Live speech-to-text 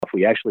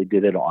We actually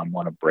did it on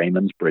one of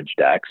Bremen's bridge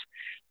decks.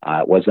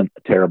 It wasn't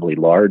a terribly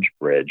large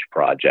bridge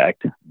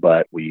project,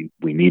 but we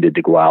needed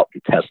to go out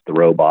and test the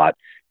robot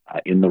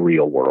in the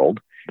real world.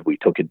 We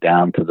took it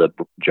down to the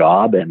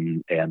job,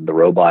 and the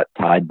robot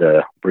tied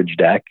the bridge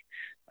deck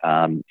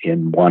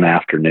in one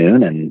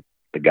afternoon, and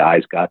the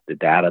guys got the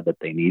data that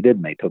they needed,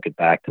 and they took it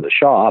back to the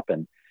shop.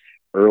 And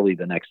early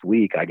the next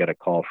week, I got a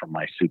call from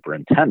my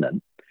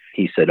superintendent.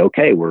 He said,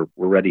 "Okay, we're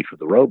ready for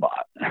the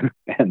robot."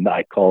 And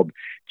I called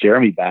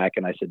Jeremy back,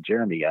 and I said,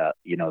 "Jeremy,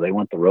 they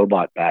want the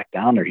robot back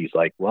down there." He's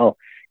like, "Well,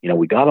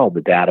 we got all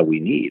the data we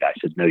need." I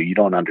said, "No, you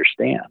don't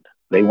understand.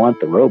 They want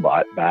the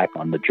robot back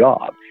on the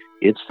job.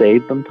 It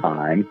saved them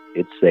time,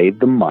 it saved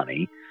them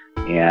money,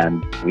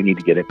 and we need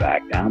to get it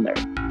back down there."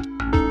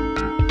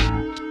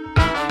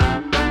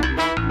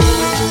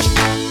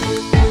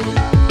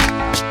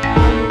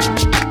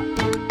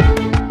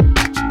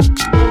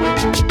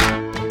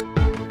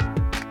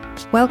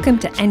 Welcome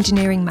to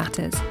Engineering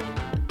Matters.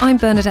 I'm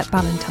Bernadette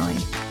Ballantyne,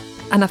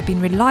 and I've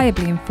been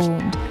reliably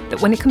informed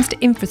that when it comes to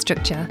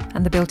infrastructure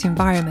and the built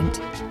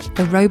environment,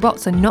 the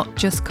robots are not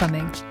just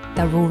coming,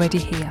 they're already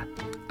here.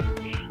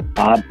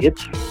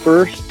 Its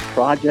first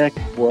project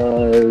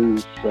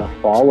was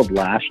fall of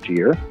last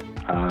year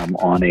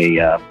on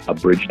a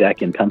bridge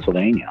deck in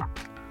Pennsylvania.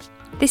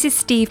 This is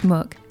Steve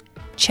Muck,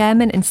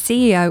 Chairman and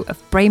CEO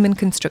of Bremen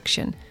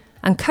Construction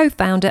and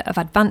co-founder of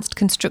Advanced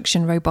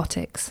Construction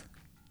Robotics.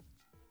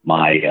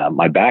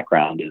 My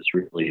background is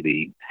really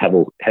the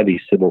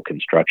heavy civil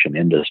construction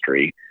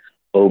industry.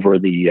 Over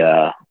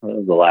the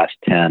last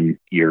 10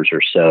 years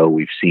or so,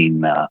 we've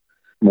seen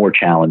more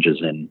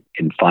challenges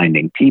in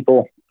finding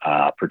people,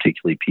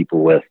 particularly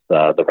people with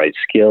the right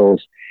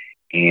skills,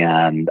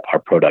 and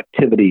our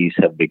productivities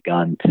have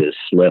begun to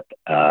slip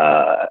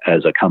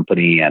as a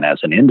company and as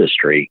an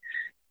industry.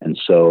 And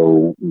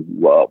so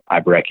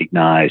I've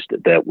recognized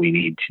that we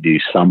need to do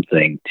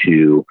something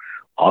to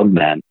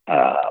augment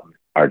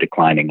our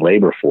declining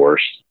labor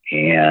force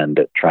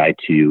and try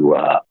to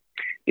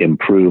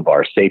improve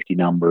our safety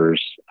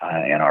numbers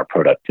and our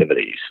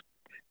productivities.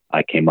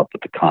 I came up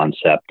with the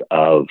concept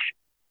of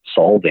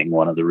solving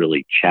one of the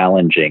really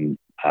challenging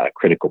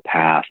critical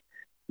path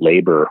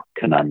labor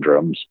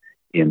conundrums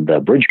in the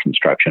bridge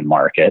construction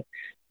market,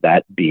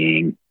 that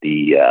being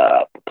the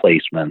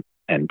placement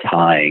and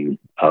tying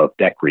of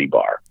deck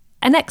rebar.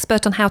 An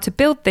expert on how to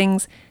build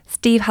things,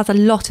 Steve has a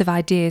lot of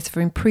ideas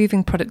for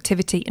improving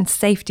productivity and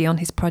safety on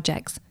his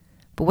projects.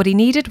 But what he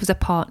needed was a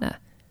partner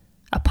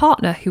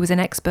who was an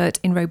expert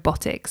in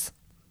robotics.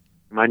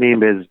 My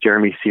name is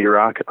Jeremy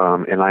Searock,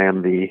 and I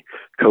am the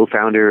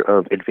co-founder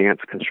of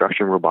Advanced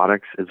Construction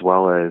Robotics as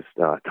well as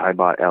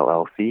TieBot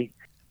LLC.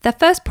 Their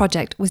first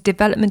project was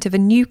development of a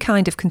new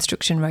kind of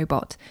construction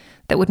robot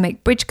that would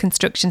make bridge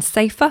construction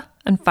safer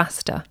and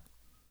faster.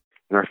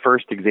 And our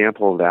first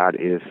example of that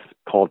is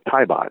called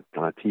TieBot,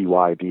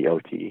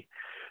 T-Y-B-O-T.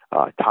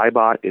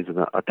 TieBot is an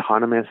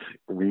autonomous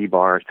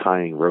rebar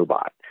tying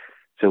robot.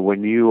 So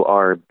when you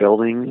are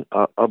building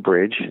a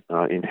bridge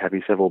in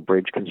heavy civil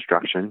bridge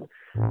construction,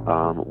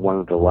 one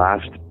of the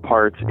last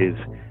parts is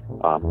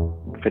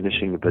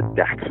finishing the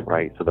deck,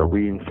 right? So the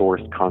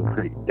reinforced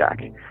concrete deck.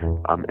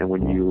 And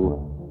when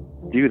you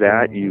do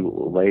that, you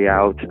lay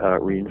out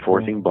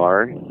reinforcing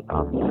bars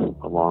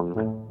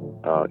along,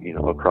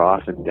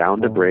 across and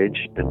down the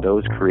bridge, and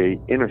those create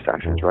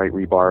intersections, right?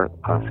 Rebar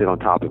sit on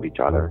top of each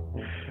other.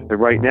 And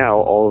right now,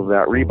 all of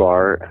that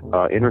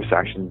rebar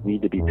intersections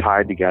need to be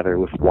tied together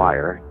with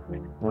wire.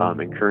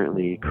 And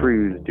currently,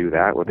 crews do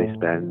that, where they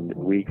spend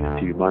weeks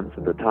to months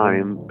at a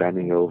time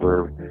bending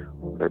over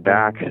their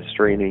back,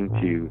 straining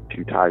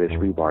to tie this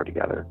rebar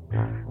together.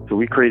 So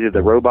we created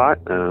a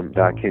robot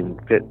that can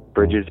fit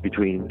bridges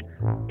between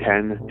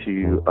 10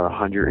 to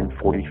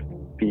 140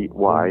 feet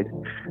wide,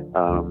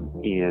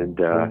 and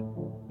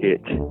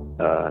it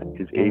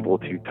is able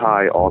to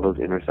tie all those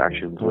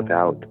intersections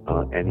without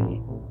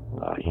any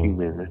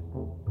human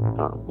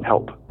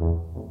help.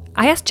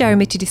 I asked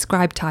Jeremy to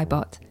describe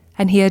TieBot,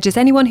 and he urges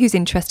anyone who's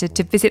interested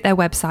to visit their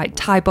website,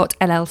 TieBot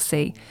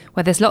LLC,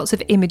 where there's lots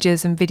of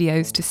images and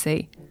videos to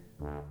see.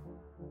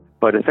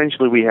 But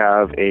essentially, we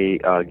have a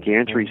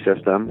gantry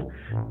system.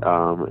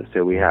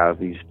 So we have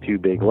these two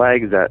big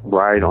legs that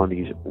ride on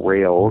these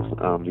rails.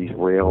 These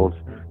rails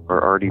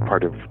are already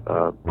part of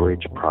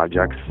bridge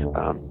projects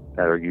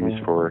that are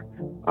used for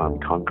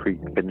concrete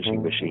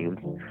finishing machines.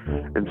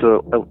 And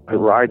so it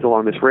rides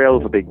along this rail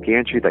with a big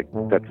gantry that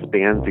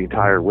spans the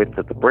entire width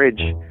of the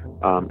bridge.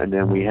 And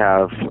then we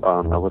have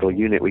a little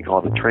unit we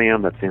call the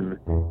tram that's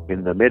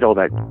in the middle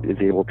that is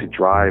able to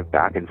drive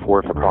back and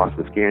forth across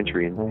this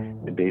gantry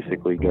and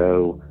basically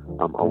go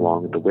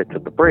along the width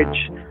of the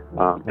bridge.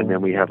 And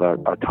then we have a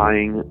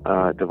tying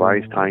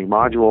device, tying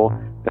module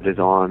that is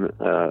on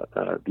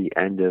the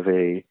end of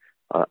a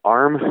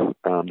arm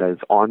that is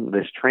on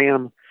this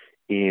tram,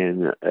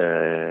 and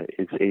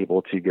it's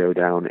able to go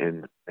down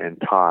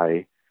and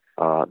tie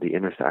the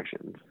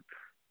intersections.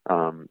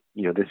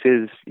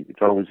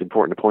 It's always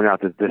important to point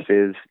out that this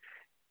is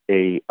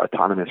a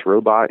autonomous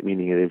robot,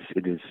 meaning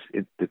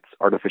its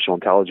artificial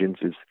intelligence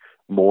is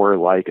more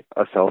like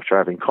a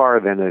self-driving car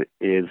than it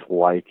is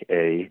like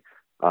a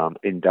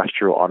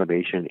industrial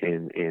automation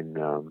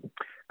in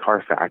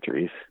car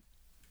factories.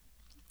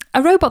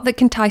 A robot that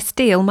can tie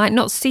steel might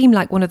not seem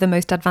like one of the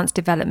most advanced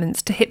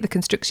developments to hit the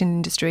construction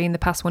industry in the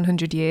past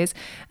 100 years,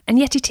 and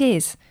yet it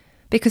is,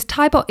 because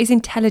TieBot is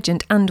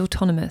intelligent and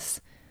autonomous.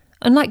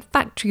 Unlike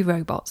factory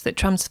robots that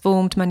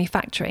transformed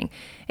manufacturing,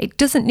 it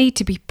doesn't need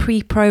to be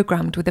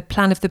pre-programmed with a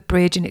plan of the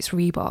bridge and its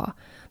rebar.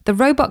 The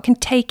robot can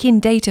take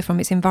in data from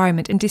its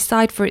environment and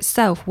decide for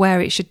itself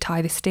where it should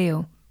tie the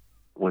steel.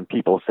 When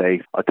people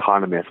say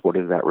autonomous, what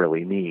does that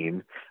really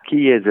mean?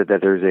 Key is that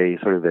there's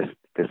a sort of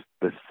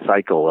this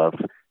cycle of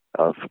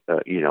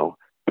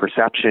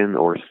perception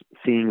or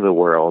seeing the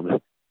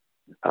world,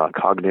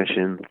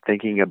 cognition,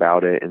 thinking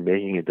about it and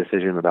making a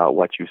decision about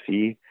what you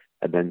see,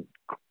 and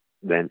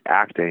then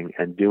acting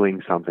and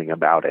doing something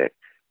about it.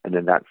 And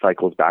then that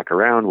cycles back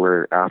around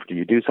where after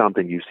you do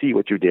something, you see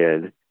what you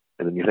did,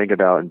 and then you think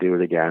about and do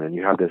it again. And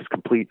you have this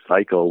complete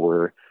cycle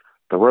where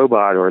the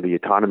robot or the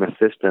autonomous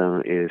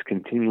system is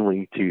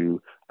continuing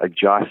to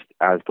adjust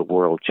as the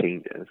world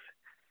changes.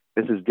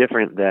 This is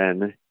different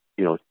than,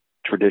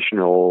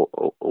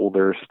 traditional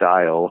older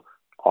style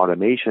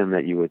automation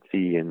that you would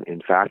see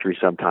in factories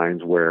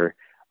sometimes, where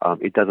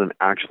it doesn't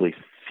actually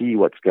see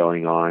what's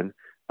going on.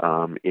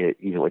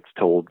 It's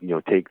told,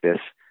 take this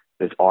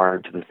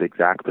arm to this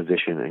exact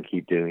position and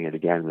keep doing it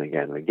again and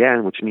again and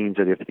again, which means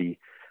that if the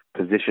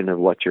position of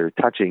what you're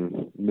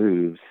touching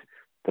moves,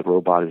 the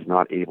robot is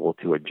not able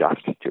to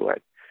adjust to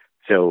it.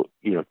 So,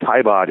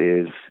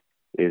 TieBot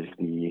is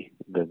the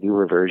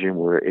newer version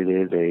where it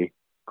is a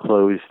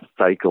closed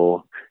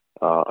cycle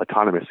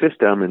autonomous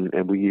system,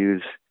 and we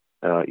use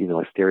a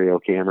stereo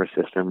camera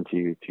system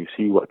to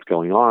see what's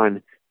going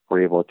on.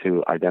 We're able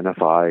to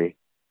identify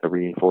the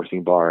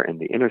reinforcing bar and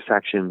the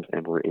intersections,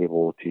 and we're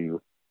able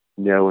to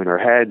know in our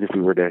heads, if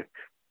we were to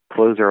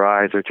close our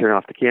eyes or turn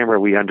off the camera,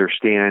 we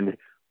understand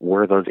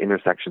where those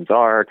intersections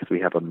are because we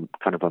have a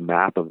kind of a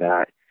map of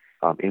that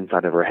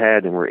inside of our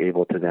head, and we're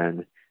able to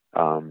then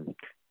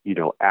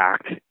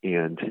act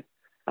and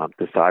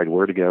decide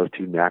where to go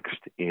to next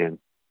and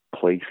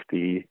place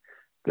the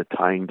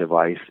tying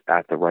device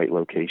at the right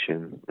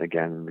location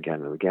again and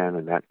again and again,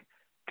 and that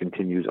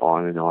continues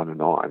on and on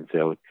and on.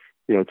 So,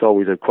 it's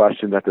always a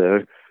question that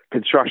the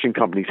construction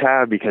companies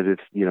have, because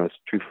it's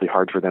truthfully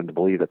hard for them to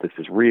believe that this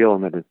is real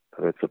and that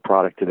it's a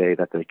product today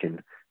that they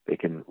can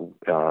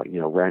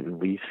rent and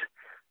lease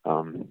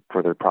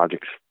for their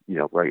projects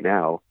right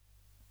now.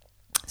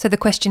 So the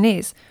question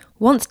is,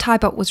 once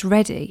TieBot was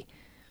ready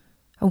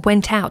and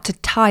went out to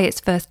tie its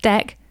first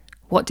deck,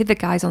 what did the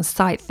guys on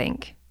site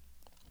think?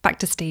 Back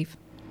to Steve.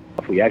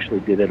 We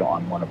actually did it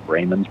on one of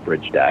Braman's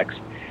bridge decks.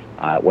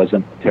 It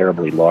wasn't a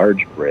terribly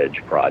large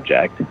bridge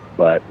project,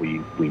 but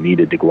we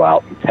needed to go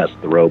out and test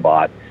the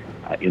robot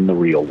in the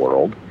real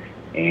world.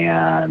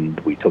 And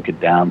we took it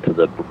down to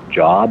the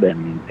job,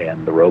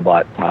 and the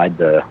robot tied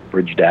the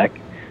bridge deck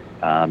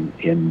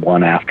in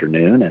one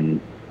afternoon,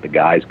 and the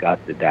guys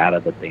got the data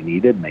that they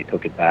needed, and they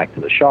took it back to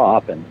the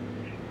shop. And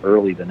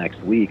early the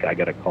next week, I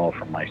got a call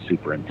from my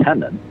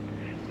superintendent,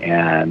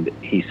 and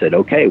he said,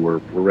 "Okay, we're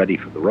ready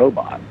for the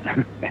robot."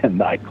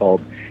 And I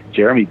called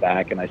Jeremy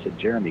back, and I said,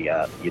 "Jeremy,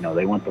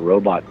 they want the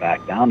robot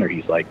back down there."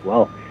 He's like,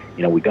 "Well,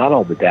 we got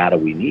all the data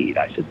we need."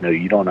 I said, "No,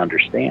 you don't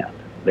understand.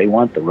 They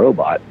want the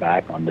robot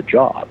back on the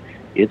job.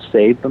 It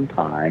saved them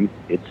time,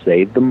 it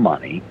saved them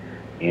money,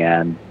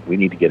 and we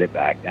need to get it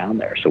back down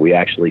there." So we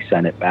actually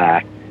sent it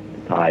back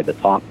to tie the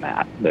top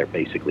mat. They're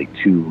basically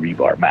two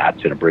rebar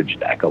mats in a bridge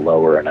deck, a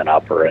lower and an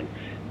upper. And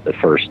the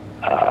first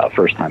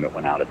time it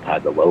went out, it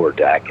tied the lower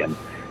deck, and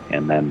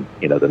then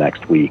the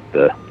next week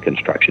the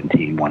construction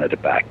team wanted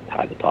it back to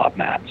tie the top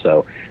mat.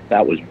 So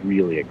that was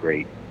really a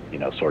great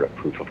sort of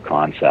proof of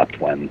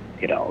concept when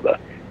the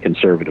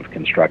conservative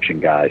construction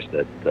guys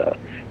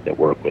that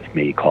work with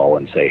me call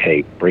and say,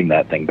 "Hey, bring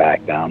that thing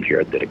back down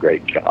here. It did a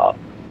great job."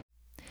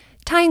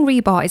 Tying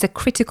rebar is a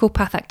critical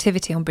path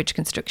activity on bridge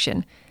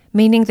construction,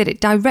 meaning that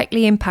it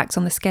directly impacts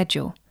on the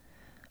schedule.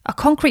 A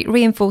concrete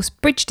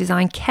reinforced bridge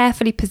design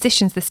carefully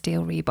positions the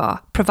steel rebar,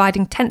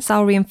 providing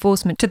tensile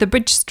reinforcement to the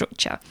bridge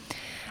structure,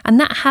 and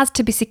that has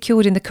to be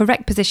secured in the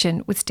correct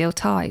position with steel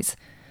ties.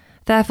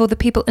 Therefore, the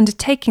people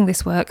undertaking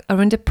this work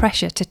are under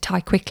pressure to tie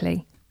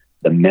quickly.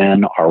 The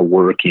men are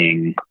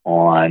working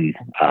on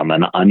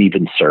an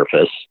uneven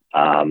surface,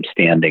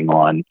 standing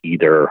on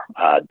either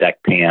deck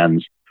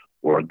pans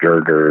or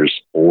girders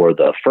or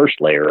the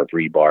first layer of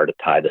rebar to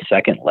tie the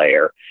second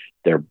layer.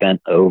 They're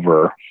bent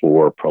over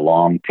for a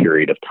prolonged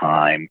period of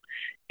time,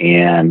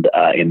 and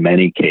in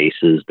many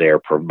cases, they're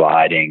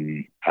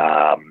providing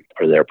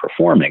or they're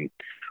performing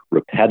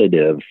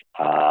repetitive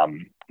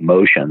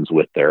motions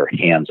with their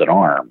hands and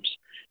arms.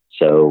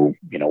 So,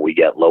 we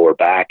get lower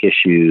back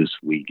issues,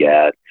 we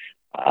get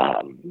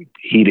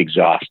heat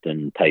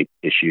exhaustion type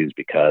issues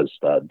because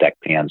deck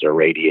pans are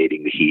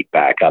radiating the heat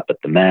back up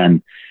at the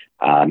men.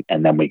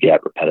 And then we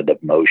get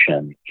repetitive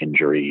motion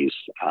injuries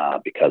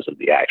because of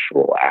the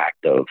actual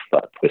act of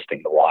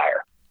twisting the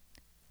wire.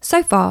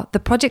 So far, the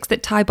projects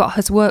that Tybot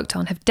has worked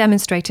on have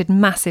demonstrated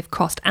massive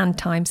cost and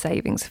time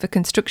savings for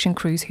construction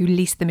crews who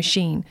lease the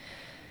machine.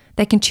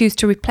 They can choose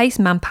to replace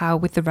manpower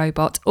with the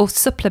robot or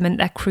supplement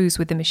their crews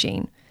with the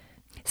machine.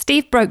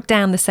 Steve broke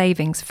down the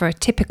savings for a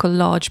typical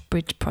large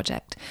bridge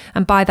project,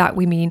 and by that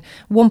we mean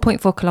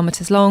 1.4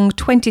 kilometres long,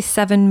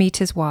 27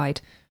 metres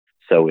wide.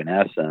 So in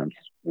essence,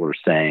 we're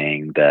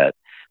saying that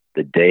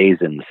the days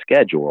in the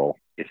schedule,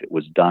 if it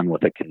was done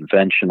with a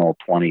conventional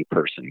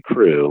 20-person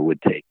crew,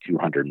 would take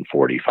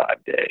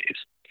 245 days.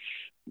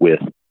 With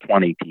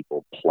 20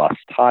 people plus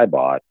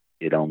Tybot,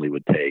 it only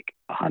would take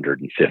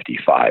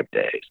 155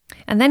 days.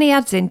 And then he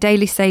adds in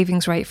daily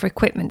savings rate for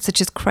equipment such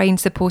as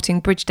cranes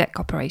supporting bridge deck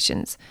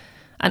operations.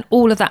 And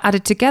all of that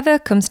added together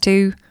comes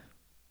to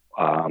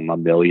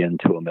 $1 million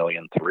to $1.3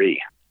 million.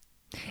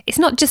 It's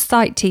not just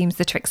site teams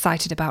that are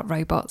excited about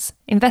robots.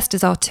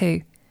 Investors are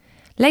too.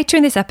 Later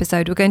in this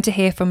episode, we're going to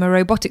hear from a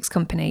robotics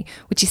company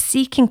which is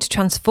seeking to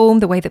transform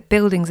the way that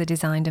buildings are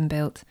designed and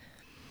built.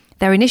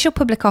 Their initial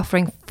public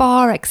offering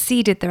far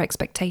exceeded their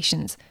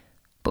expectations.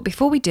 But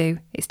before we do,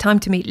 it's time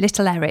to meet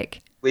Little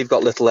Eric. We've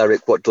got Little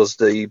Eric, what does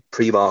the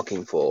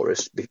pre-marking for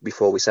us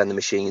before we send the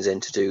machines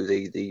in to do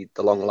the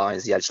long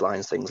lines, the edge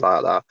lines, things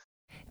like that.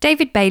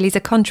 David Bailey's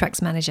a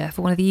contracts manager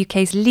for one of the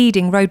UK's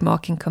leading road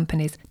marking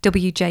companies,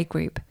 WJ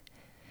Group.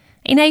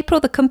 In April,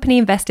 the company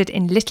invested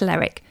in Little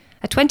Eric,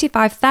 a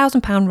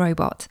 £25,000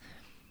 robot.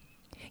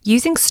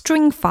 Using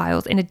string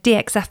files in a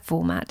DXF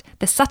format,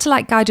 the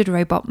satellite-guided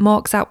robot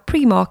marks out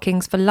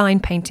pre-markings for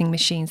line painting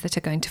machines that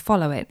are going to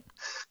follow it.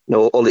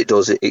 No, all it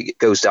does, it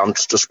goes down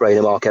just spraying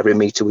a mark every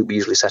metre. We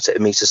usually set it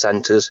at metre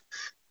centres,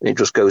 and it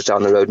just goes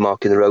down the road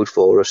marking the road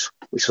for us,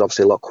 which is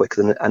obviously a lot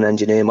quicker than an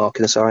engineer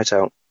marking the site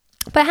out.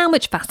 But how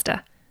much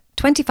faster?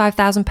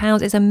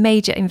 £25,000 is a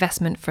major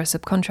investment for a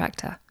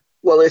subcontractor.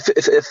 Well,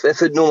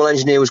 if a normal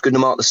engineer was going to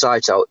mark the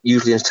site out,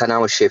 usually in a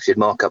 10-hour shift, you'd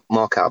mark out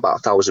about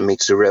 1,000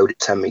 metres of road at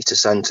 10 metre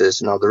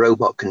centres. Now, the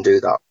robot can do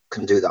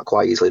that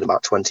quite easily in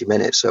about 20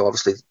 minutes. So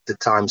obviously the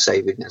time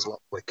saving is a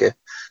lot quicker.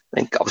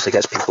 And it obviously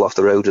gets people off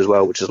the road as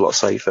well, which is a lot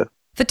safer.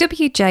 For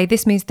WJ,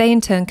 this means they in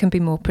turn can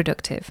be more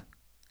productive.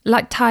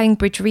 Like tying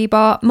bridge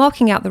rebar,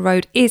 marking out the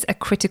road is a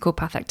critical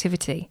path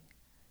activity.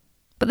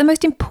 But the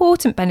most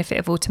important benefit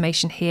of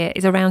automation here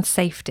is around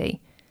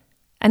safety.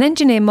 An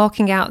engineer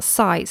marking out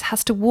sites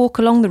has to walk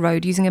along the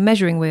road using a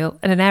measuring wheel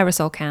and an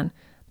aerosol can,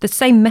 the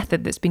same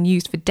method that's been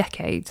used for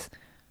decades.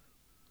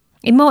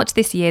 In March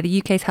this year, the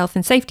UK's Health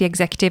and Safety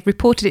Executive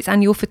reported its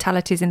annual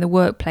fatalities in the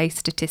workplace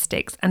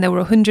statistics, and there were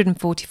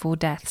 144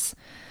 deaths.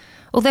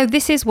 Although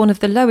this is one of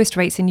the lowest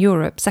rates in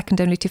Europe,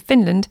 second only to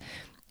Finland,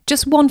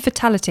 just one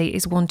fatality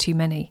is one too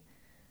many.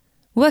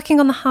 Working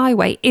on the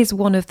highway is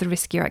one of the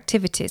riskier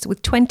activities,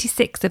 with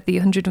 26 of the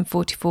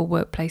 144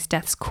 workplace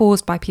deaths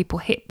caused by people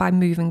hit by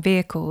moving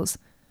vehicles.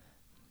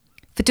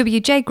 For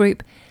WJ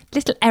Group,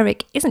 Little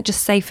Eric isn't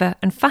just safer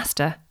and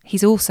faster,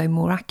 he's also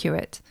more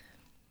accurate.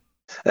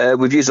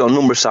 We've used it on a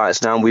number of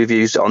sites now. We've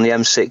used it on the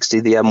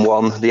M60, the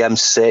M1, the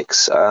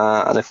M6,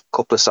 and a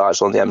couple of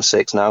sites on the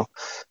M6 now.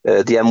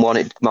 The M1,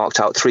 it marked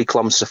out 3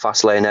 kilometres of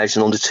fast lane edge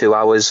in under 2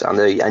 hours, and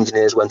the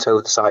engineers went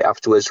over the site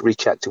afterwards,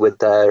 rechecked it with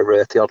their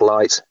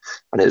theodolite,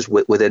 and it was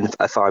within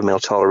a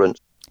 5mm tolerance.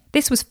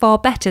 This was far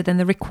better than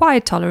the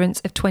required tolerance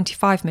of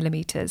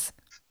 25mm.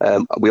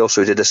 We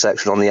also did a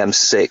section on the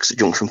M6 at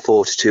junction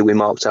 42. We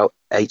marked out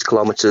 8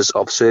 kilometres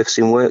of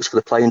surfacing works for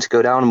the plane to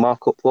go down and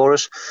mark up for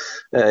us.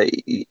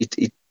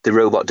 The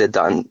robot did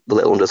that in a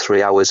little under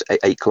 3 hours,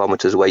 8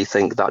 kilometres, where you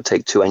think that'd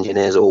take 2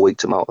 engineers all week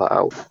to mark that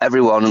out.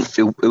 Everyone,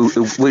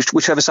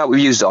 whichever site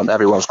we've used it on,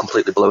 everyone's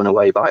completely blown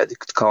away by it. They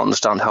can't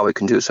understand how it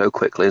can do it so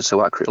quickly and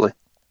so accurately.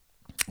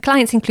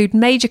 Clients include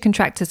major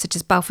contractors such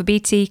as Balfour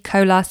Beatty,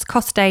 Colas,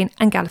 Costain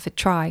and Galliford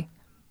Try.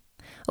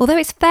 Although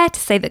it's fair to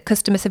say that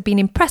customers have been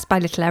impressed by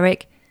Little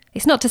Eric,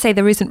 it's not to say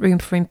there isn't room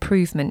for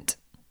improvement.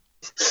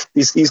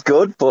 He's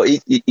good, but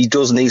he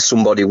does need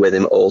somebody with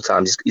him at all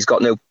times. He's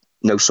got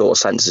no sort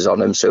of sensors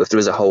on him, so if there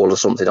is a hole or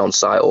something on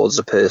site, or there's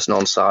a person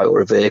on site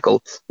or a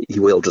vehicle, he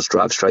will just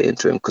drive straight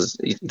into him because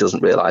he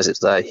doesn't realise it's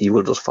there. He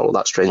will just follow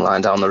that string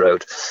line down the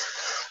road.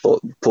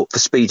 But for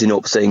speeding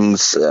up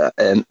things,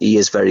 he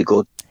is very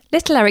good.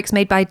 Little Eric's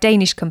made by a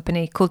Danish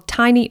company called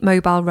Tiny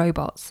Mobile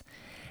Robots.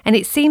 And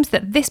it seems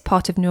that this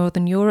part of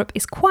Northern Europe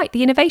is quite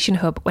the innovation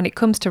hub when it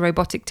comes to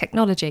robotic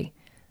technology.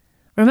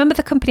 Remember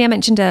the company I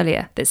mentioned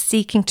earlier that's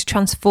seeking to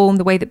transform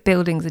the way that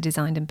buildings are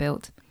designed and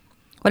built?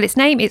 Well, its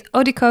name is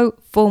Odico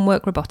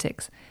Formwork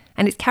Robotics,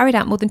 and it's carried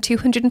out more than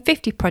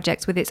 250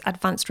 projects with its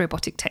advanced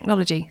robotic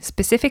technology,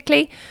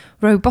 specifically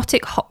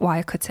robotic hot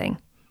wire cutting.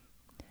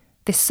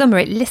 This summer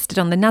it listed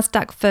on the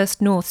Nasdaq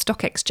First North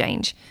Stock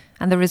Exchange,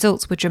 and the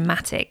results were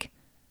dramatic.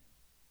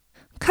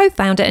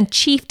 Co-founder and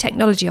Chief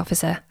Technology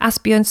Officer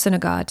Asbjørn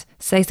Søndergaard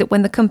says that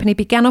when the company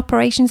began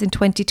operations in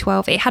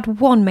 2012, it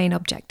had one main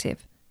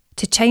objective: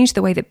 to change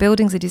the way that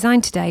buildings are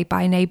designed today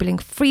by enabling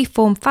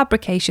free-form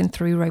fabrication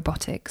through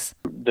robotics.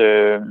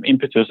 The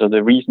impetus or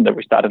the reason that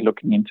we started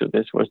looking into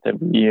this was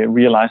that we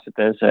realized that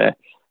there's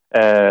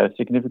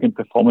significant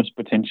performance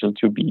potential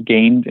to be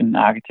gained in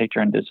architecture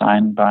and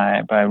design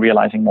by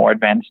realizing more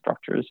advanced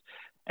structures,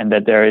 and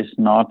that there is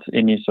not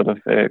any sort of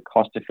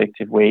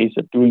cost-effective ways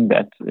of doing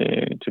that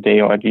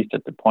today, or at least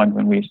at the point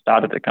when we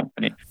started the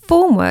company.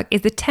 Formwork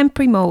is the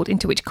temporary mould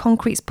into which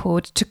concrete is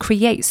poured to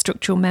create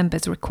structural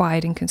members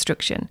required in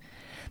construction.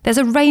 There's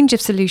a range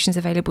of solutions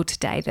available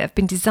today that have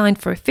been designed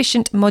for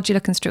efficient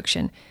modular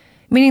construction,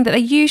 meaning that they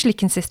usually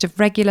consist of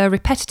regular,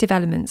 repetitive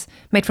elements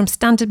made from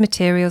standard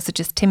materials such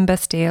as timber,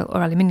 steel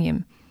or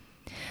aluminium.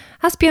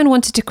 Asbjørn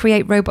wanted to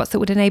create robots that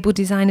would enable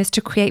designers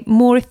to create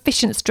more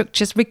efficient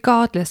structures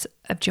regardless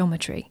of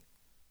geometry.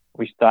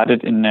 We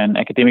started in an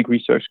academic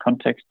research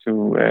context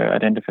to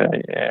identify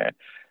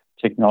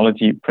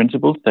technology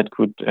principles that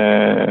could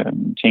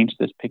change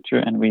this picture,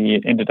 and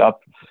we ended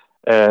up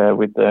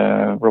with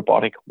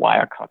robotic hot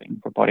wire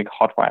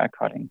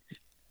cutting.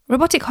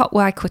 Robotic hot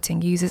wire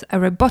cutting uses a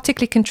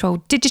robotically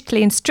controlled,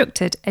 digitally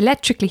instructed,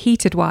 electrically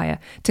heated wire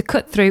to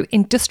cut through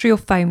industrial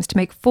foams to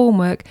make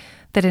formwork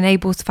that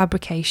enables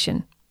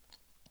fabrication.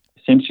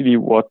 Essentially,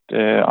 what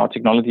our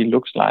technology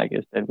looks like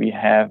is that we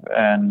have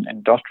an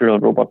industrial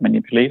robot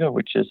manipulator,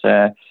 which is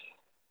the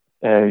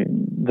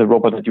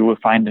robot that you will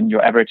find in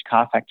your average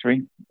car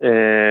factory.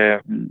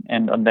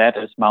 And on that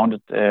is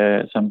mounted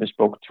some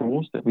bespoke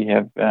tools that we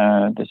have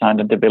designed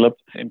and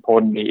developed.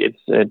 Importantly,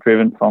 it's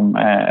driven from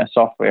a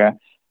software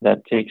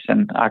that takes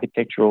an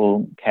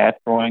architectural CAD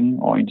drawing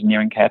or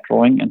engineering CAD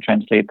drawing and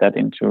translate that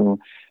into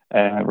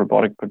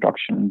robotic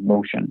production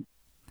motion.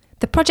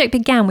 The project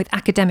began with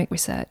academic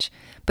research,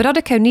 but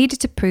Oddeco needed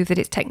to prove that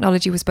its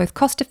technology was both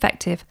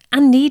cost-effective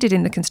and needed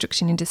in the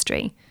construction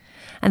industry.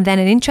 And then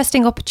an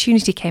interesting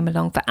opportunity came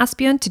along for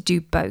Asbjørn to do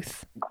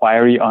both.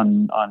 Inquiry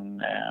on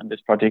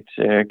this project,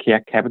 Kea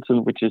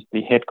Capital, which is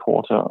the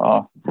headquarter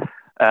of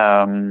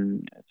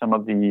some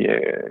of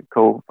the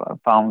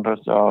co-founders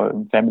or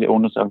family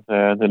owners of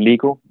the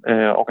Lego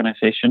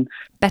organization.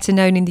 Better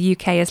known in the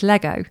UK as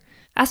Lego.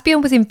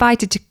 Asbjørn was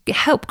invited to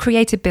help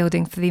create a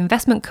building for the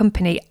investment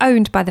company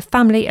owned by the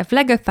family of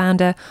Lego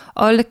founder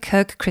Ole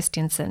Kirk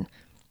Christiansen.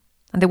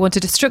 And they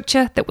wanted a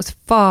structure that was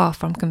far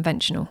from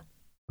conventional.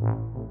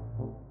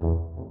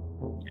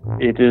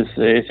 It is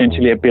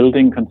essentially a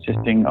building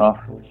consisting of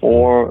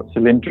 4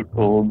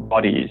 cylindrical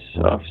bodies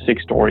of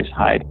 6 stories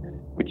height,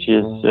 which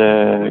is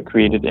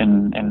created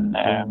in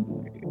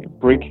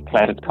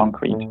brick-cladded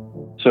concrete.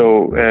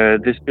 So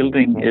this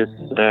building is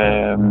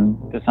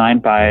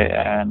designed by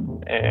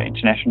an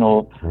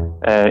international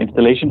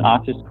installation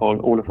artist called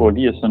Ole Fogh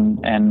Eliasson,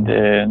 and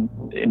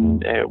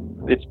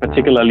it's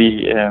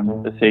particularly,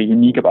 let's say,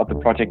 unique about the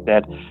project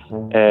that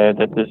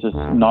this is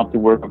not the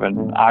work of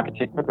an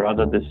architect, but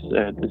rather this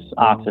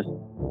artist.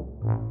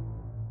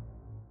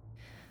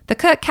 The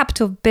Kirk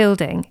Capital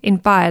building in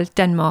Vejle,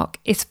 Denmark,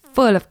 is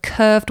full of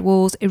curved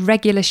walls,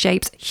 irregular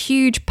shapes,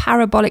 huge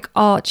parabolic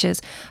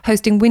arches,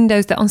 hosting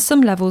windows that on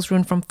some levels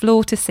run from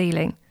floor to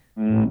ceiling.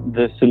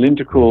 The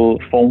cylindrical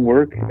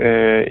formwork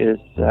is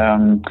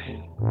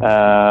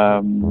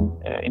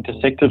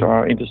intersected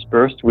or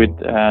interspersed with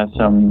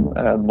some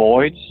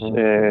voids,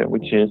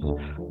 which is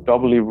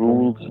doubly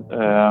ruled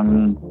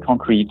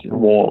concrete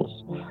walls.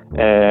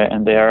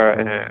 And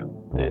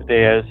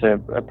there's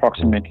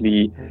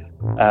approximately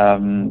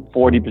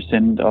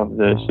 40% of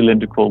the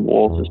cylindrical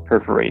walls is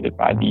perforated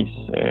by these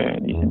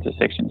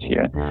intersections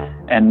here.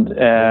 And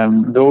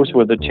those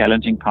were the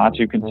challenging parts.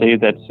 You can say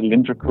that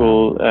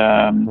cylindrical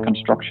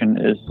construction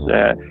is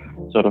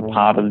sort of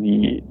part of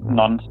the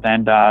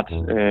non-standard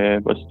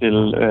but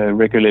still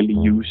regularly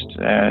used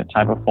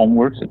type of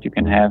formworks that you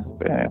can have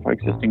for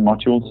existing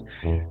modules.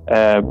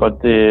 But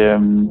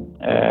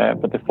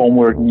the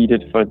formwork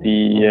needed for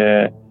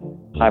the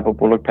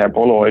hyperbolic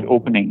paraboloid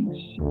openings,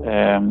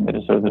 that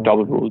is sort of the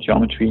double rule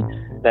geometry,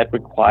 that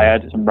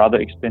required some rather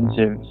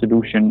expensive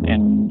solution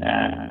in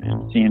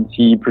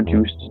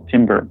CNC-produced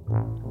timber.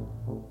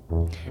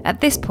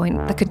 At this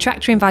point, the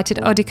contractor invited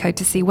Oddeco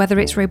to see whether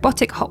its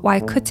robotic hot wire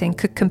cutting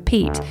could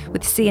compete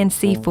with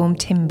CNC-formed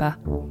timber.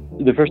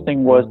 The first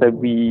thing was that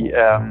we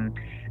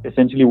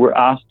essentially were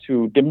asked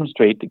to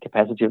demonstrate the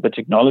capacity of the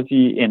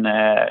technology in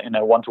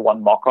a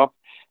one-to-one mock-up,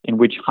 in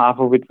which half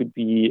of it would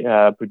be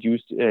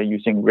produced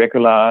using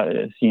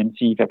regular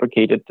CNC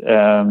fabricated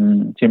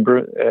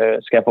timber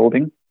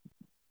scaffolding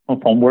or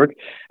formwork,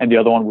 and the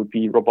other one would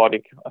be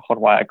robotic hot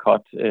wire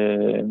cut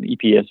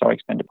EPS or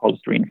expanded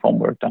polystyrene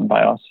formwork done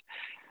by us.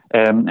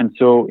 And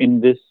so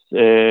in this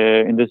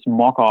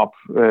mock-up,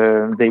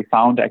 they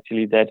found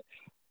actually that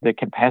the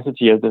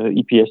capacity of the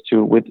EPS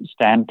to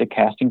withstand the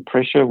casting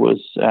pressure was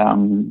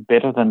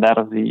better than that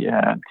of the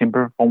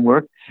timber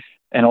formwork.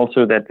 And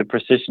also that the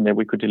precision that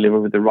we could deliver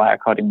with the wire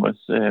cutting was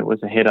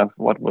ahead of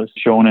what was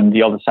shown in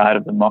the other side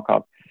of the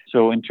mock-up.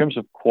 So in terms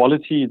of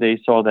quality, they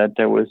saw that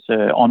there was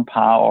on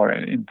par or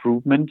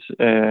improvement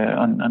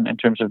in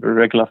terms of a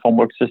regular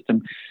formwork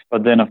system.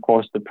 But then, of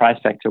course, the price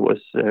factor was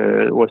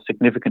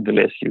significantly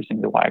less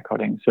using the wire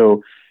cutting.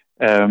 So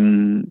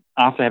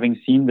after having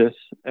seen this,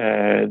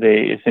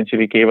 they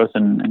essentially gave us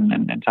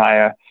an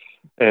entire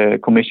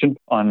commissioned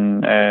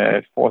on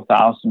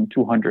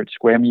 4,200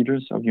 square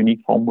meters of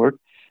unique formwork,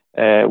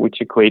 which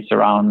equates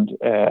around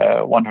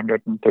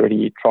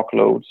 130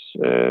 truckloads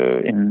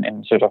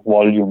in sort of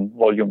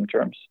volume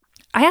terms.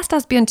 I asked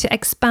Asbjørn to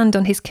expand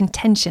on his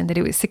contention that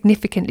it was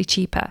significantly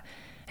cheaper,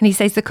 and he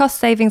says the cost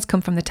savings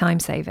come from the time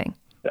saving.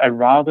 I'd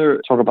rather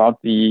talk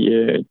about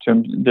the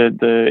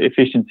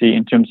efficiency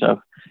in terms of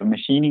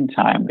machining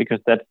time, because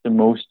that's the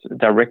most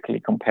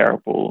directly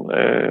comparable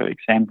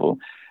example.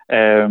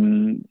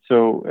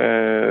 So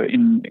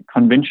in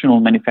conventional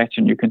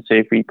manufacturing, you can say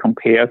if we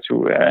compare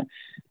to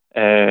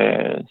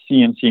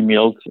CNC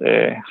milled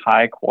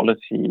high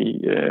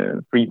quality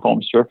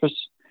freeform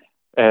surface,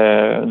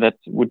 that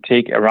would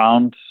take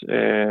around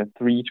 3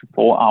 to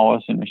 4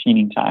 hours in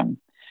machining time.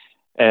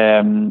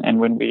 And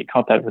when we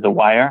cut that with a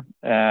wire,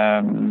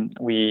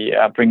 we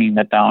are bringing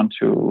that down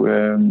to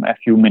a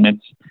few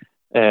minutes.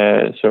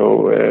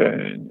 So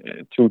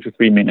 2 to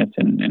 3 minutes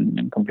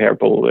in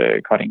comparable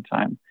cutting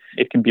time.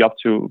 It can be up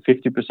to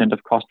 50%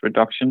 of cost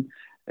reduction,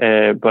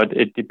 but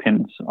it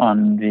depends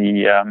on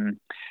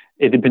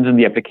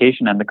the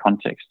application and the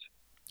context.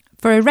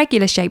 For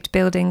irregular shaped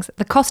buildings,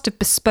 the cost of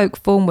bespoke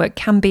formwork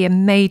can be a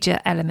major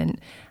element.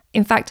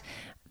 In fact,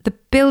 the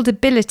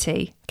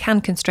buildability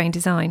can constrain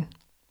design.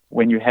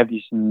 When you have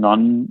these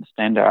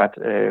non-standard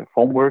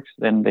formworks,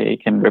 then they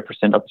can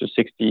represent up to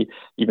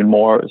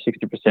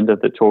 60%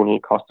 of the total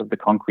cost of the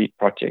concrete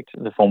project,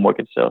 the formwork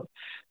itself.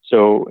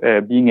 So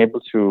being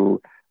able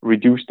to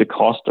reduce the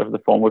cost of the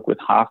formwork with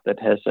half, that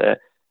has a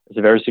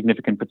very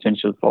significant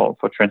potential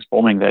for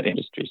transforming that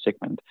industry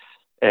segment.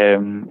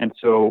 And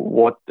so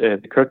what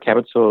the Kirk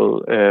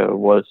Capital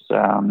was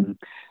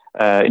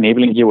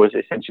enabling here was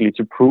essentially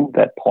to prove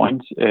that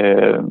point,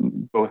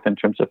 both in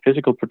terms of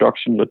physical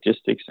production,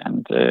 logistics,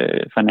 and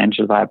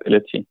financial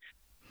viability.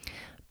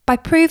 By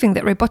proving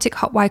that robotic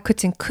hot wire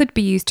cutting could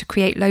be used to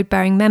create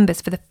load-bearing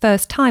members for the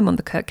first time on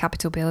the Kirk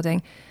Capital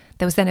building,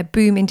 there was then a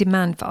boom in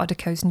demand for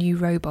Oddeco's new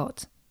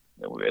robot.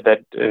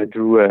 That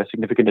drew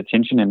significant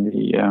attention in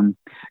the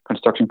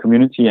construction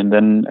community, and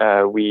then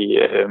we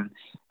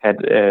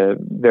had a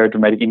very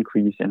dramatic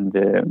increase in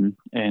the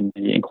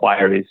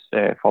inquiries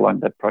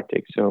following that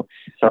project. So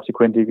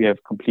subsequently, we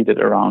have completed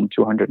around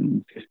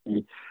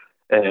 250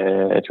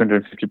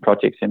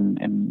 projects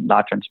in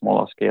larger and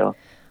smaller scale.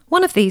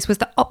 One of these was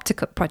the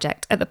OptiCut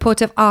project at the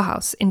port of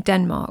Aarhus in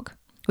Denmark,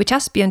 which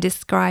Asbjørn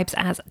describes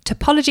as a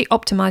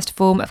topology-optimized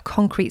form of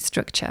concrete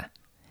structure.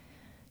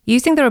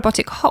 Using the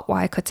robotic hot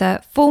wire cutter,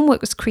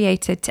 formwork was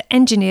created to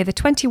engineer the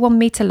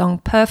 21-metre-long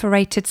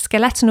perforated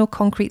skeletonal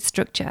concrete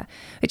structure,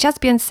 which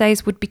Asbjørn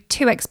says would be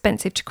too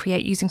expensive to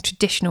create using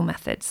traditional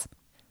methods.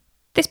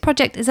 This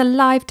project is a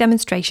live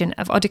demonstration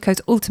of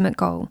Oddeco's ultimate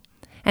goal,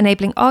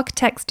 enabling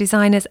architects,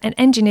 designers and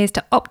engineers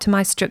to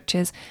optimise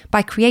structures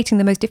by creating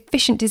the most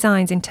efficient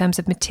designs in terms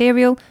of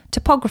material,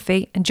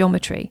 topography and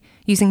geometry,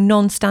 using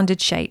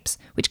non-standard shapes,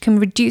 which can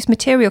reduce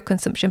material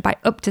consumption by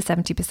up to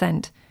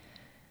 70%.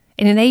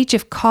 In an age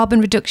of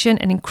carbon reduction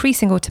and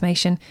increasing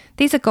automation,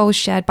 these are goals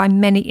shared by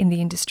many in the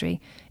industry,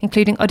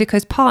 including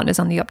Oddeco's partners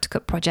on the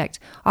OptiCut project,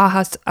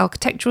 Aarhus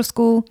Architectural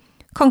School,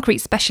 concrete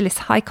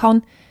specialist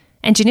Hicon,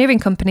 engineering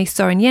company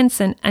Soren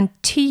Jensen, and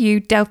TU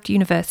Delft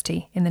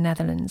University in the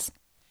Netherlands.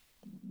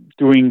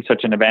 Doing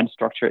such an advanced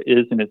structure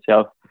is in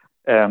itself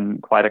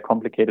quite a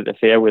complicated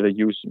affair, whether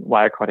you use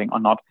wire cutting or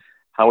not.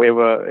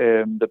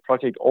 However, the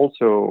project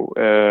also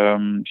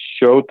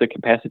showed the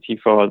capacity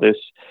for this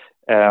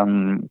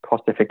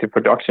cost-effective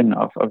production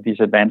of these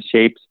advanced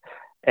shapes,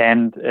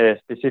 and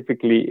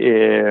specifically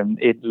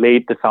it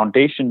laid the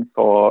foundation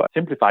for a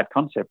simplified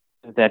concept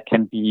that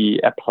can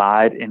be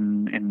applied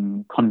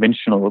in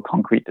conventional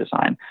concrete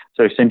design.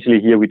 So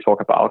essentially here we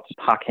talk about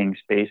parking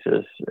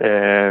spaces,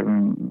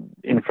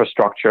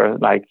 infrastructure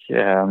like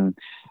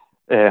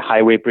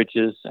highway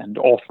bridges and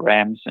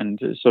off-ramps, and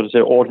sort of the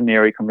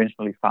ordinary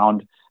conventionally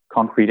found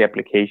concrete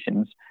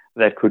applications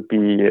that could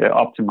be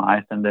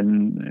optimized and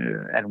then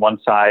at one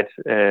side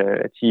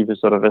achieve a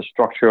sort of a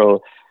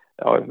structural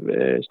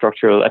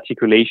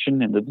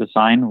articulation in the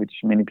design,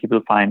 which many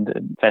people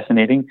find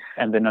fascinating.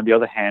 And then on the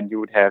other hand, you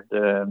would have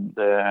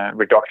the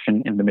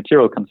reduction in the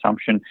material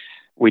consumption,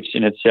 which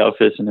in itself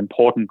is an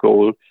important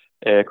goal,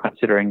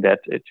 considering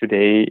that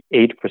today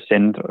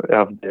 8%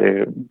 of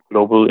the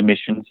global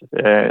emissions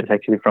is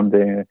actually from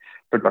the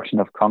production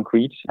of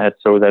concrete.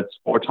 So that's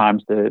 4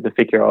 times the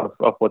figure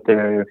of what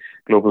the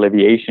global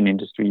aviation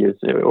industry is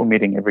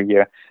emitting every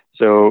year.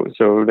 So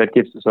that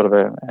gives sort of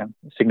a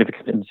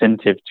significant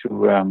incentive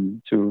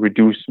to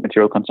reduce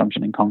material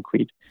consumption in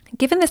concrete.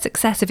 Given the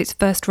success of its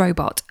first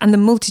robot and the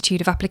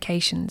multitude of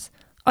applications,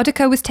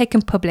 Oddeco was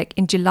taken public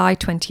in July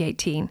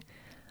 2018.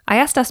 I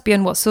asked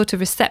Asbjørn what sort of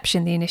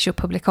reception the initial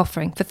public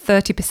offering for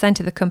 30%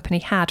 of the company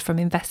had from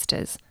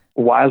investors.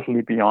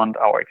 Wildly beyond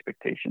our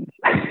expectations.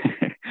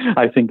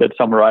 I think that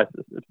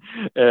summarizes it.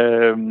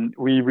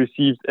 We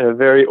received a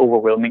very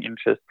overwhelming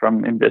interest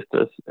from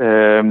investors.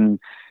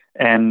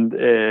 and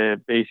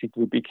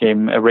basically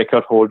became a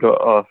record holder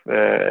of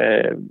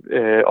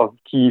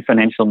key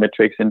financial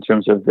metrics in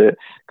terms of the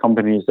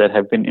companies that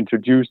have been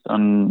introduced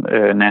on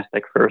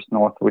Nasdaq First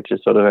North, which is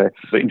sort of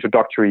the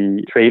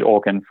introductory trade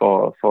organ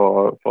for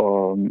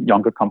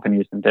younger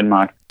companies in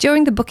Denmark.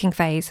 During the booking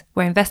phase,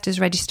 where investors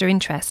register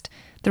interest,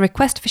 the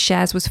request for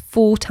shares was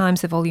 4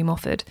 times the volume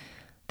offered.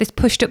 This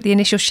pushed up the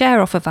initial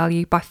share offer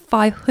value by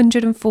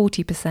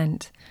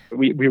 540%.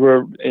 We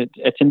were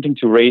attempting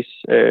to raise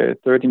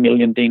 30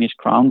 million Danish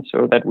crowns,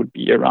 so that would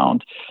be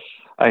around,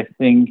 I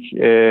think...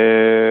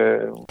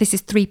 This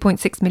is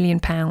 £3.6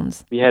 million.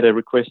 We had a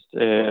request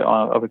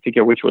of a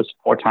figure which was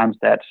 4 times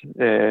that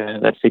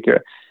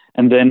figure.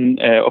 And then,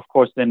 of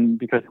course,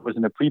 because it was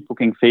in a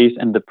pre-booking phase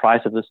and the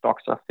price of the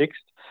stocks are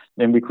fixed,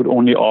 then we could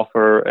only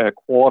offer a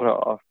quarter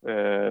of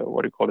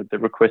the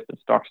requested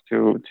stocks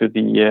to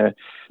the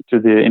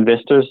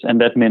investors,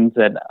 and that meant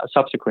that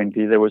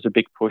subsequently there was a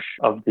big push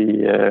of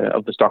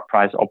the stock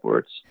price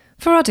upwards.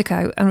 For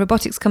Oddico and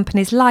robotics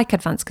companies like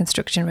Advanced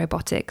Construction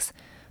Robotics,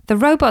 the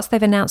robots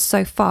they've announced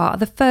so far are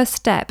the first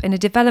step in a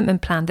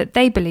development plan that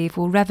they believe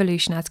will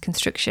revolutionise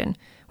construction,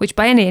 which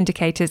by any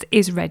indicators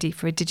is ready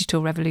for a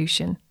digital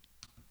revolution.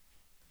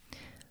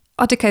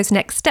 Oddico's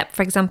next step,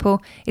 for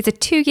example, is a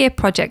 2-year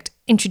project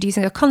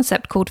introducing a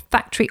concept called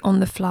Factory on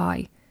the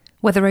Fly,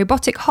 where the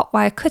robotic hot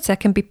wire cutter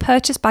can be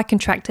purchased by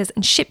contractors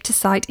and shipped to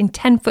site in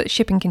 10-foot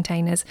shipping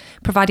containers,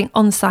 providing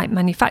on-site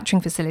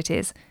manufacturing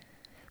facilities.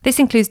 This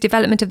includes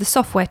development of the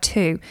software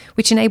too,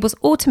 which enables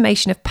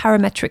automation of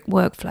parametric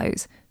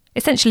workflows,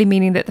 essentially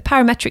meaning that the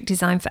parametric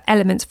design for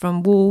elements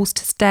from walls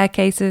to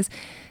staircases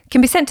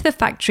can be sent to the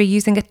factory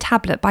using a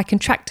tablet by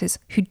contractors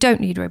who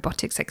don't need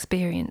robotics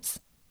experience.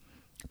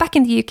 Back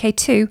in the UK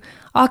too,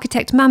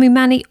 architect Mamu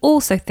Mani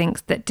also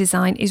thinks that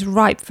design is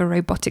ripe for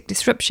robotic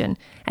disruption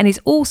and is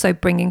also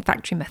bringing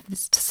factory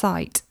methods to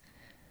site.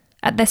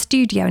 At their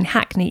studio in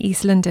Hackney,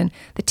 East London,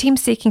 the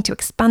team's seeking to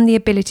expand the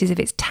abilities of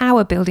its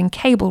tower-building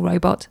cable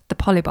robot, the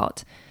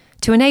Polybot,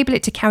 to enable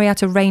it to carry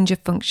out a range of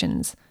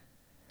functions.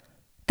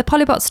 The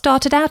Polybot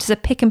started out as a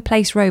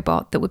pick-and-place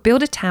robot that would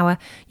build a tower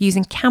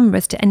using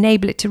cameras to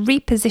enable it to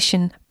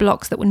reposition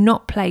blocks that were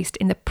not placed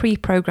in the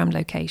pre-programmed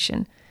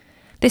location.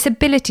 This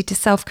ability to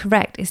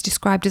self-correct is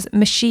described as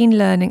machine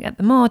learning at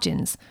the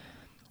margins,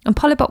 and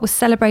Polybot was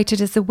celebrated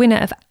as the winner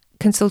of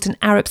consultant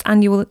Arup's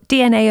annual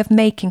DNA of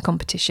Making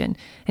competition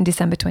in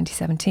December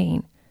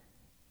 2017.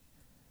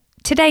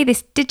 Today,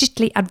 this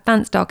digitally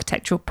advanced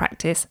architectural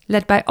practice,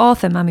 led by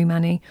Arthur Mamu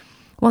Mani,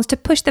 wants to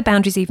push the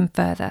boundaries even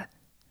further.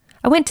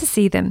 I went to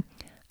see them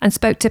and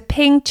spoke to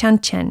Ping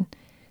Chan Chen,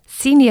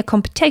 senior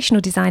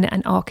computational designer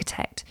and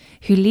architect,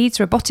 who leads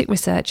robotic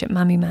research at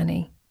Mamu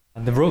Mani.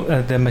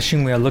 The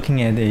machine we are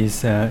looking at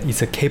is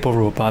a cable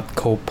robot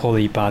called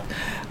Polybot,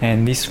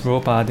 and this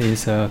robot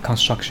is a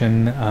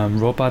construction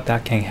robot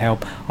that can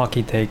help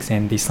architects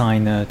and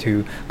designers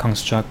to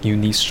construct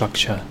unique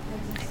structure.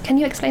 Can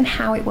you explain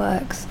how it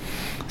works?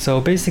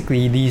 So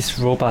basically, this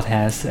robot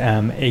has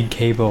 8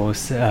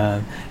 cables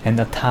and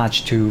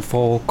attached to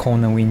 4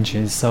 corner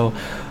winches.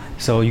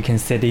 So you can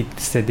set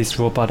this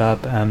robot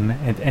up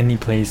at any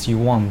place you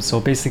want. So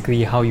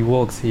basically how it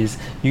works is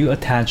you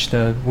attach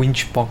the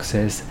winch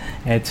boxes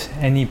at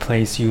any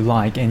place you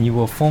like, and you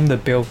will form a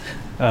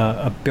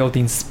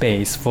built-in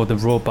space for the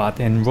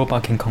robot, and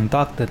robot can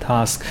conduct the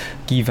task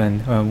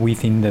given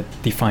within the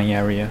defined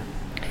area.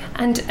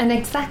 And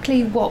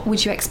exactly what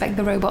would you expect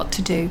the robot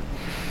to do?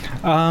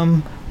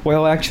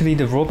 Well, actually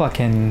the robot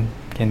can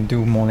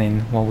do more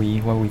than what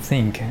we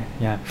think.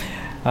 Yeah.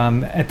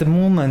 At the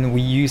moment, we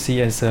use it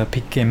as a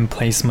pick and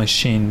place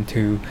machine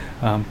to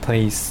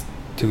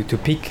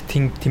pick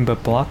timber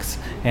blocks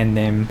and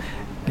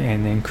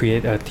then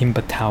create a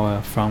timber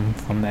tower from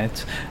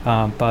that.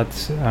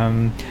 But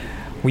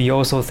we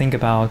also think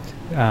about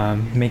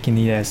making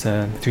it as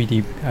a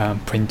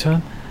 3D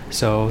printer,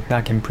 so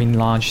that can print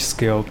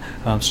large-scale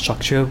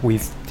structure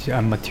with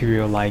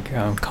material like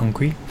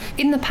concrete.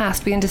 In the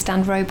past, we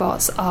understand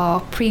robots are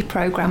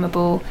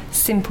pre-programmable,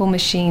 simple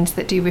machines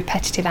that do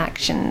repetitive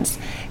actions.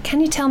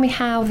 Can you tell me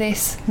how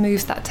this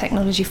moves that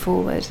technology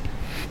forward?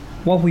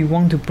 What we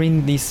want to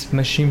bring this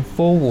machine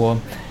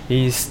forward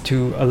is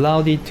to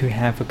allow it to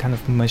have a kind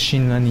of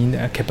machine learning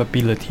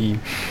capability.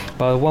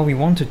 But what we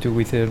want to do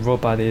with the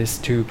robot is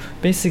to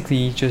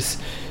basically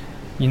just,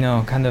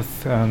 kind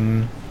of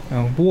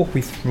work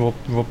with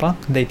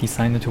robot. They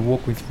designed to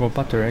work with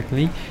robot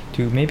directly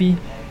to maybe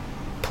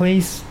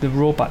place the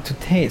robot to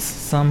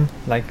test some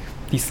like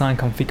design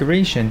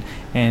configuration,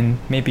 and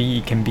maybe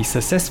it can be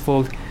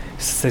successfully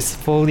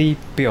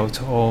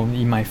built, or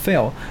it might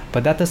fail,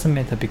 but that doesn't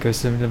matter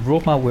because the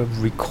robot will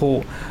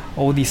record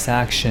all these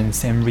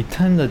actions and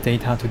return the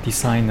data to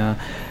designer,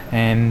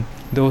 and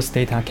those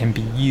data can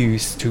be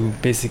used to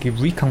basically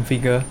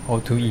reconfigure or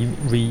to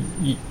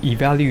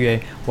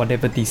evaluate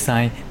whatever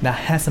design that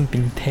hasn't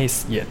been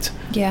tested yet.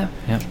 Yeah.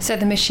 So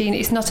the machine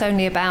is not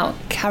only about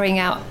carrying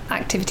out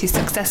activities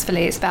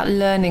successfully, it's about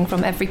learning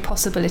from every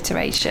possible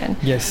iteration.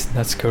 Yes,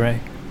 that's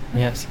correct.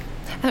 Yes.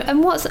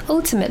 And what's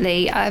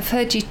ultimately, I've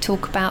heard you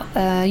talk about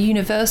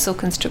universal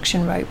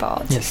construction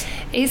robots. Yes.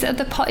 Is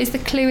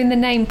the clue in the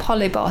name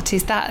Polybot?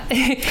 Is that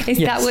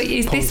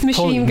this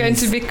machine going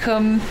to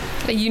become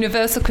a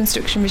universal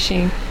construction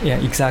machine? Yeah,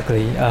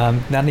 exactly.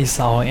 That is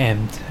our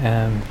aim.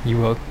 You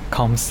will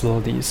come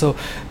slowly. So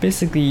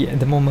basically, at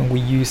the moment we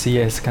use it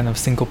as kind of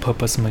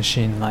single-purpose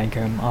machine, like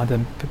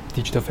other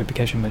digital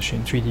fabrication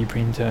machine, 3D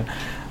printer,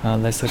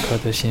 laser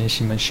cutter,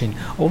 CNC machine.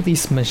 All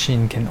these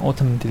machines can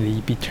ultimately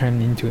be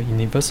turned into a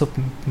universal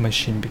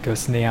machine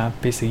because they are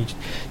basically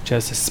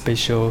just a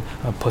spatial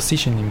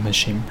positioning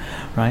machine,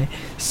 right?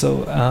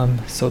 So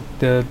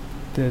the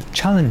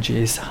challenge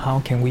is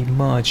how can we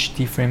merge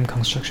different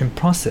construction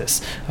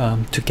process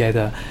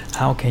together?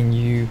 How can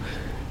you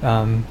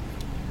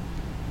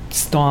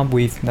start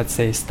with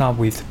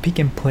pick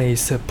and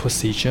place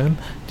procedure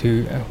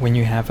to when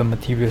you have a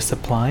material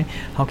supply?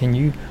 How can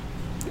you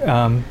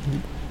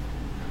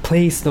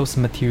place those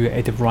material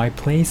at the right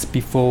place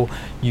before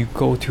you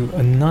go to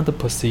another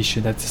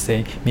position? Let's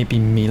say maybe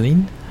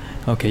milling.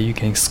 Okay, you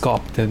can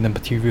sculpt the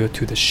material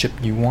to the shape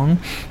you want,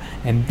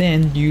 and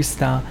then you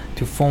start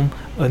to form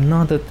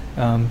another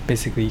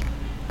basically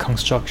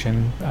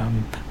construction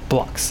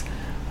blocks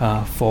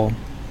for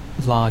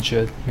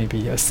larger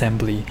maybe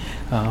assembly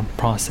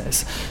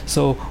process.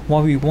 So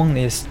what we want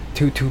is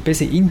to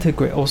basically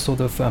integrate all sort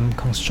of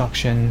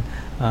construction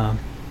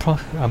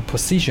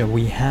procedure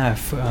we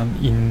have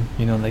in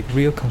like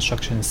real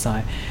construction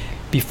site.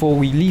 Before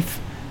we leave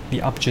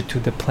the object to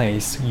the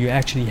place, you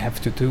actually have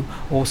to do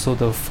all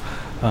sort of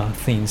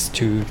things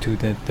to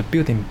the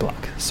building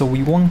block. So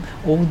we want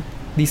all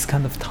these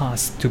kind of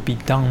tasks to be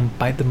done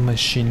by the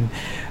machine,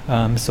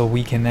 so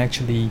we can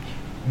actually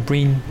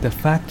bring the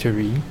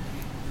factory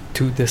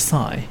to the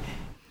site.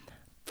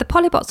 The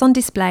Polybot's on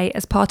display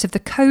as part of the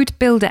Code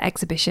Builder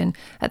exhibition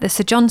at the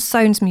Sir John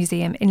Soanes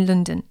Museum in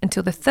London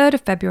until the 3rd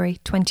of February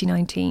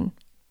 2019.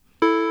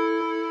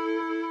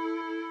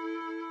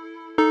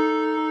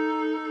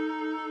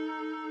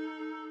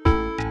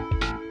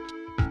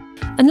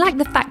 Unlike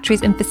the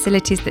factories and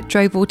facilities that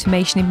drove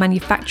automation in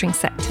manufacturing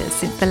sectors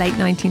since the late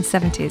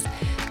 1970s,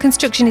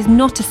 construction is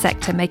not a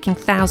sector making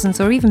thousands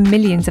or even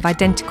millions of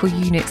identical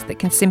units that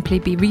can simply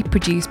be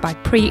reproduced by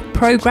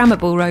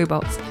programmable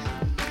robots.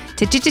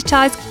 To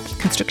digitise,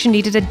 construction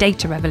needed a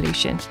data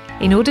revolution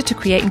in order to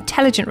create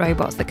intelligent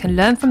robots that can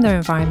learn from their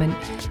environment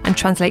and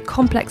translate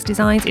complex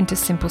designs into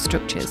simple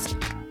structures.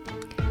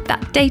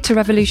 That data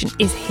revolution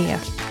is here,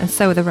 and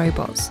so are the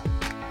robots.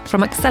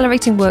 From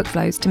accelerating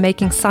workflows to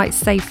making sites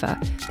safer,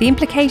 the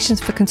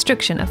implications for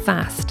construction are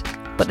vast,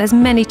 but there's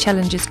many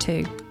challenges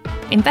too.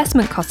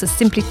 Investment costs are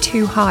simply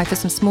too high for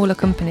some smaller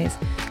companies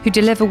who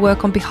deliver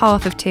work on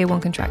behalf of Tier 1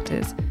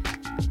 contractors.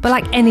 But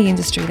like any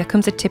industry, there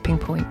comes a tipping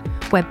point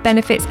where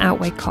benefits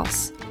outweigh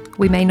costs.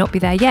 We may not be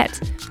there yet,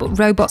 but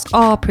robots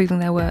are proving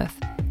their worth,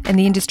 and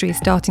the industry is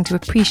starting to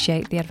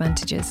appreciate the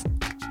advantages.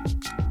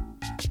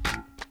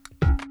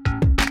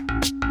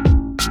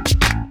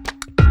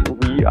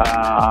 We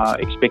are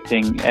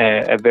expecting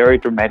a very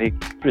dramatic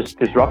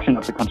disruption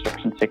of the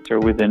construction sector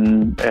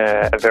within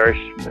a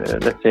very,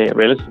 let's say, a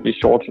relatively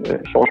short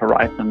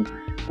horizon,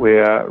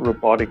 where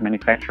robotic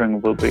manufacturing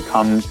will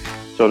become,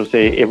 so to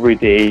say,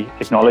 everyday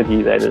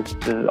technology that is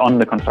on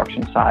the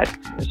construction side.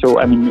 So,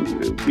 I mean,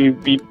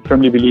 we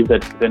firmly believe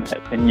that within a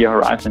 10-year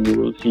horizon, you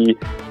will see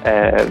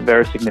a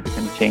very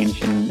significant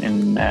change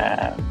in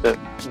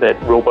that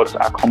robots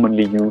are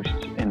commonly used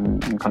in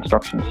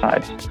construction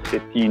sites.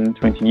 15,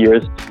 20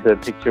 years, the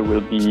picture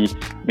will be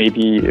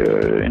maybe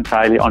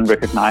entirely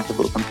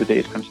unrecognizable from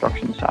today's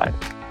construction site.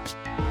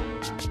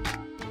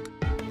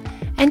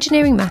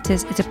 Engineering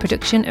Matters is a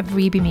production of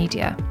Reby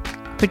Media,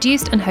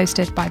 produced and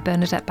hosted by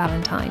Bernadette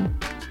Ballantyne.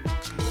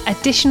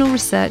 Additional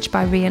research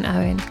by Rian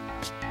Owen.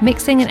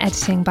 Mixing and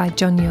editing by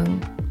John Young.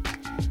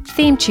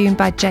 Theme tune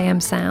by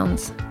JM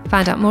Sounds.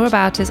 Find out more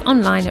about us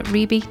online at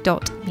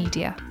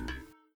reby.media.